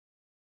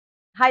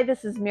Hi,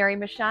 this is Mary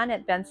Michon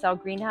at Bensell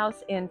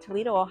Greenhouse in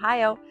Toledo,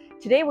 Ohio.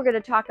 Today we're going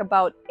to talk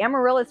about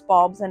amaryllis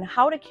bulbs and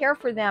how to care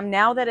for them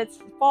now that it's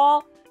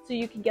fall so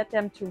you can get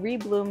them to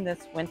rebloom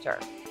this winter.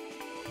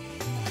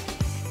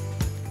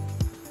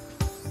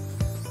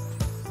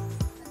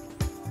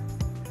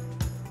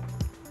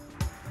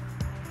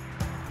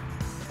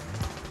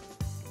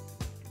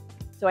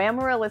 So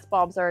amaryllis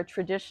bulbs are a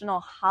traditional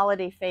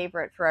holiday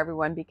favorite for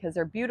everyone because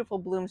they're beautiful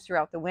blooms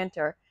throughout the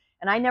winter.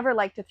 And I never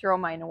like to throw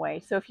mine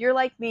away. So if you're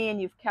like me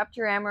and you've kept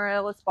your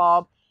amaryllis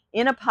bulb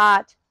in a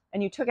pot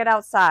and you took it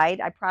outside,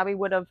 I probably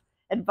would have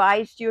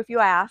advised you, if you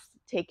asked,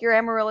 take your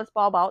amaryllis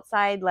bulb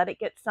outside, let it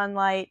get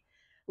sunlight,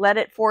 let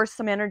it force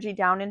some energy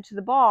down into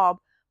the bulb.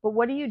 But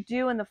what do you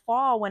do in the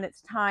fall when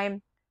it's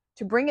time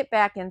to bring it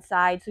back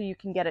inside so you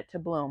can get it to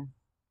bloom?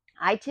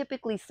 I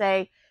typically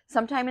say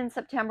sometime in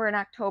September and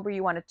October,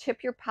 you want to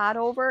tip your pot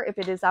over if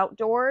it is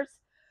outdoors,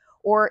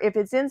 or if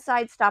it's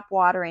inside, stop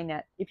watering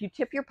it. If you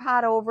tip your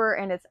pot over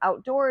and it's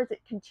outdoors, it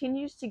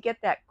continues to get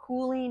that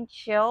cooling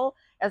chill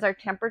as our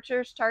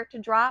temperatures start to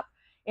drop,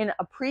 and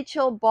a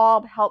pre-chilled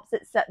bulb helps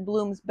it set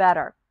blooms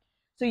better.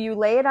 So you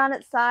lay it on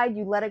its side,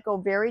 you let it go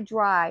very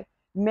dry.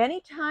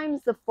 Many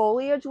times the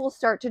foliage will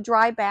start to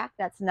dry back.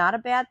 That's not a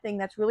bad thing.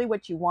 That's really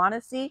what you want to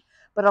see.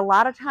 But a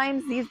lot of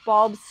times these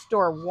bulbs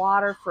store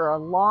water for a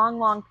long,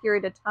 long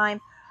period of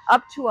time,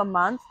 up to a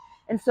month,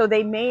 and so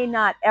they may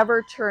not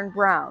ever turn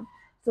brown.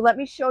 So let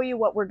me show you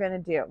what we're going to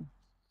do.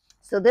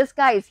 So this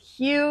guy is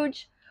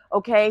huge.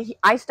 Okay,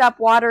 I stopped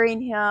watering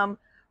him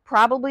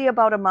probably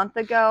about a month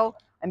ago.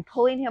 I'm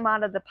pulling him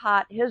out of the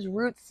pot. His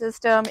root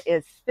system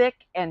is thick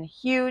and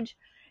huge.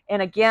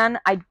 And again,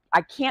 I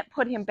can't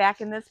put him back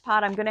in this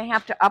pot. I'm going to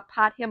have to up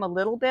pot him a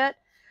little bit.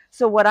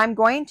 So what I'm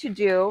going to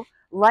do,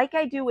 like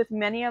I do with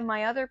many of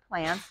my other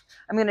plants,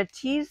 I'm going to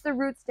tease the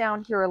roots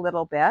down here a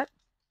little bit.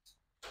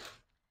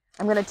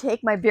 I'm going to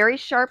take my very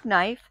sharp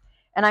knife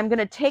and I'm going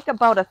to take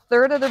about a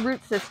third of the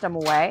root system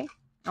away,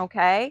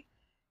 okay?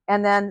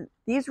 And then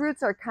these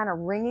roots are kind of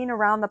ringing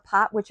around the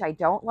pot, which I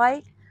don't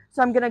like.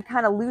 So I'm going to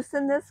kind of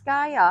loosen this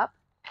guy up.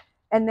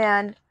 And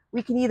then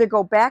we can either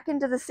go back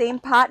into the same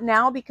pot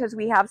now because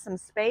we have some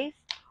space,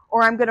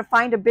 or I'm going to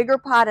find a bigger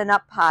pot and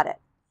up pot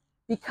it.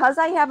 Because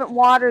I haven't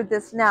watered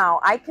this now,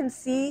 I can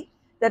see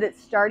that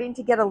it's starting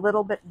to get a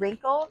little bit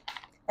wrinkled.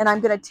 And I'm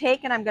going to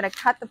take and I'm going to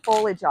cut the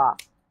foliage off.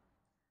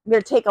 I'm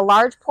going to take a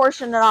large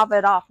portion of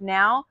it off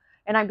now.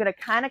 And I'm going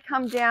to kind of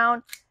come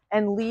down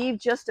and leave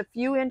just a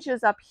few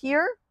inches up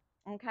here,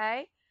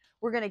 okay?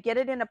 We're going to get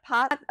it in a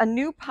pot, a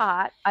new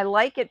pot. I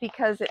like it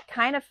because it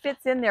kind of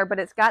fits in there, but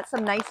it's got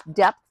some nice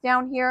depth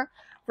down here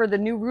for the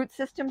new root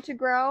system to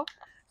grow.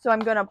 So I'm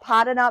going to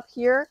pot it up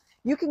here.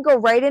 You can go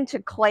right into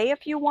clay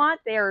if you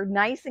want. They are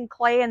nice and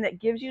clay, and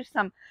that gives you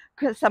some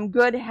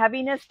good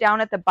heaviness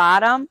down at the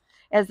bottom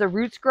as the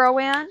roots grow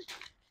in.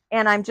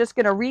 And I'm just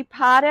going to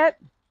repot it.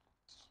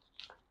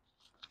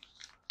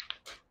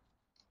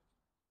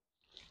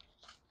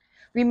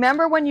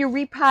 Remember, when you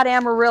repot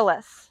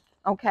amaryllis,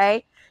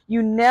 okay,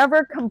 you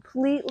never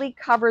completely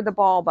cover the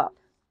bulb up.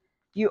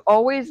 You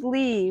always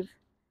leave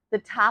the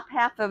top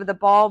half of the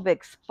bulb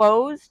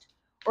exposed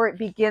or it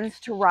begins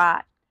to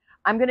rot.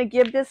 I'm going to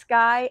give this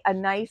guy a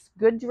nice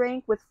good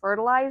drink with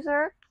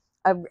fertilizer.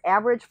 An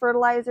average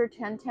fertilizer,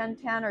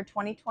 10-10-10 or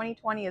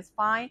 20-20-20 is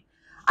fine.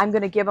 I'm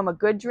going to give him a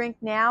good drink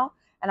now,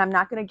 and I'm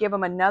not going to give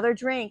him another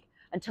drink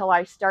until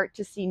I start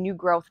to see new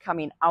growth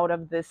coming out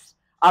of this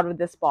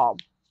bulb.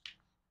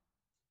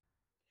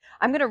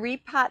 I'm going to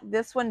repot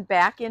this one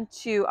back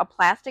into a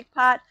plastic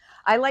pot.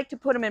 I like to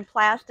put them in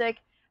plastic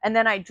and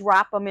then I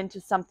drop them into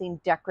something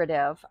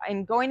decorative.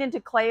 And going into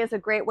clay is a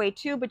great way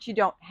too, but you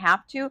don't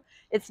have to.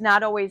 It's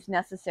not always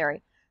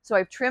necessary. So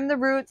I've trimmed the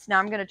roots. Now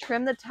I'm going to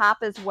trim the top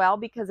as well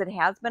because it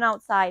has been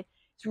outside.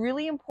 It's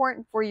really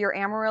important for your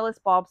amaryllis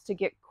bulbs to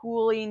get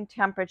cooling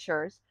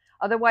temperatures.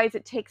 Otherwise,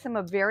 it takes them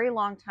a very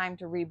long time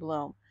to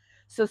rebloom.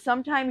 So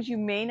sometimes you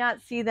may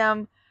not see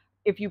them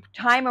if you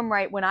time them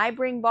right. When I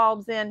bring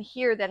bulbs in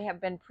here that have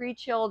been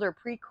pre-chilled or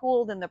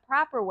pre-cooled in the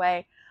proper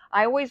way,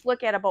 I always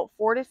look at about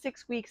 4 to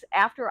 6 weeks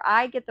after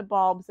I get the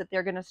bulbs that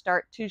they're going to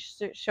start to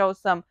show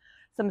some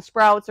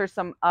sprouts or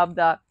some of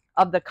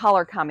the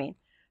color coming.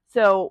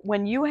 So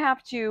when you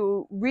have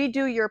to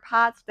redo your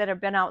pots that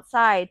have been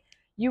outside,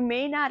 you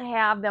may not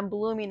have them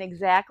blooming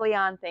exactly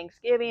on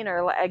Thanksgiving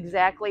or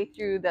exactly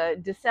through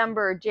the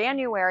December or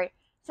January.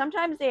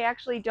 Sometimes they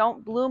actually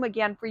don't bloom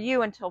again for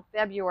you until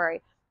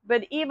February.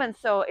 But even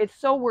so, it's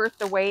so worth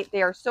the wait.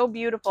 They are so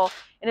beautiful,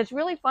 and it's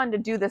really fun to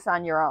do this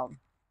on your own.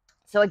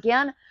 So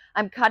again,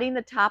 I'm cutting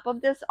the top of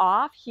this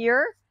off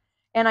here,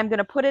 and I'm going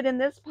to put it in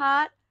this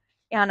pot,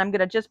 and I'm going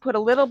to just put a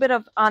little bit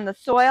of on the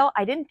soil.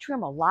 I didn't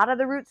trim a lot of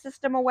the root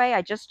system away.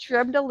 I just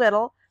trimmed a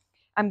little.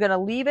 I'm going to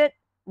leave it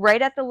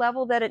right at the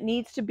level that it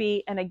needs to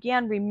be. And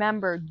again,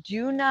 remember,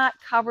 do not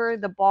cover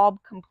the bulb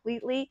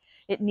completely.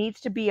 It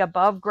needs to be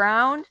above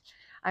ground.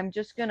 I'm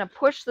just going to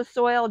push the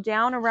soil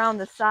down around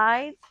the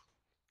sides.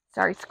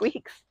 Sorry,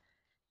 squeaks.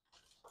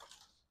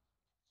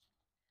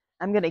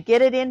 I'm going to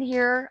get it in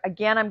here.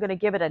 Again, I'm going to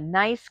give it a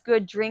nice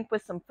good drink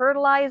with some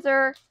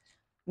fertilizer.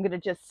 I'm going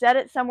to just set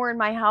it somewhere in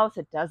my house.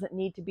 It doesn't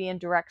need to be in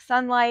direct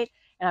sunlight.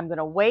 And I'm going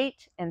to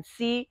wait and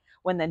see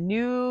when the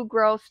new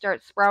growth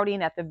starts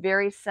sprouting at the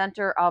very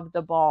center of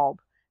the bulb.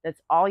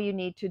 That's all you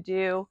need to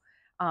do.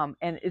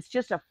 And it's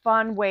just a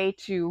fun way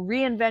to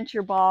reinvent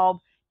your bulb,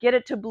 get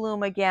it to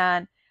bloom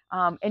again,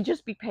 and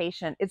just be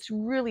patient. It's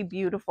really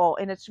beautiful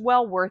and it's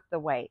well worth the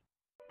wait.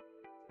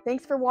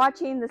 Thanks for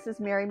watching. This is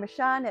Mary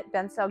Michon at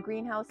Bencel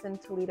Greenhouse in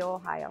Toledo,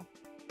 Ohio.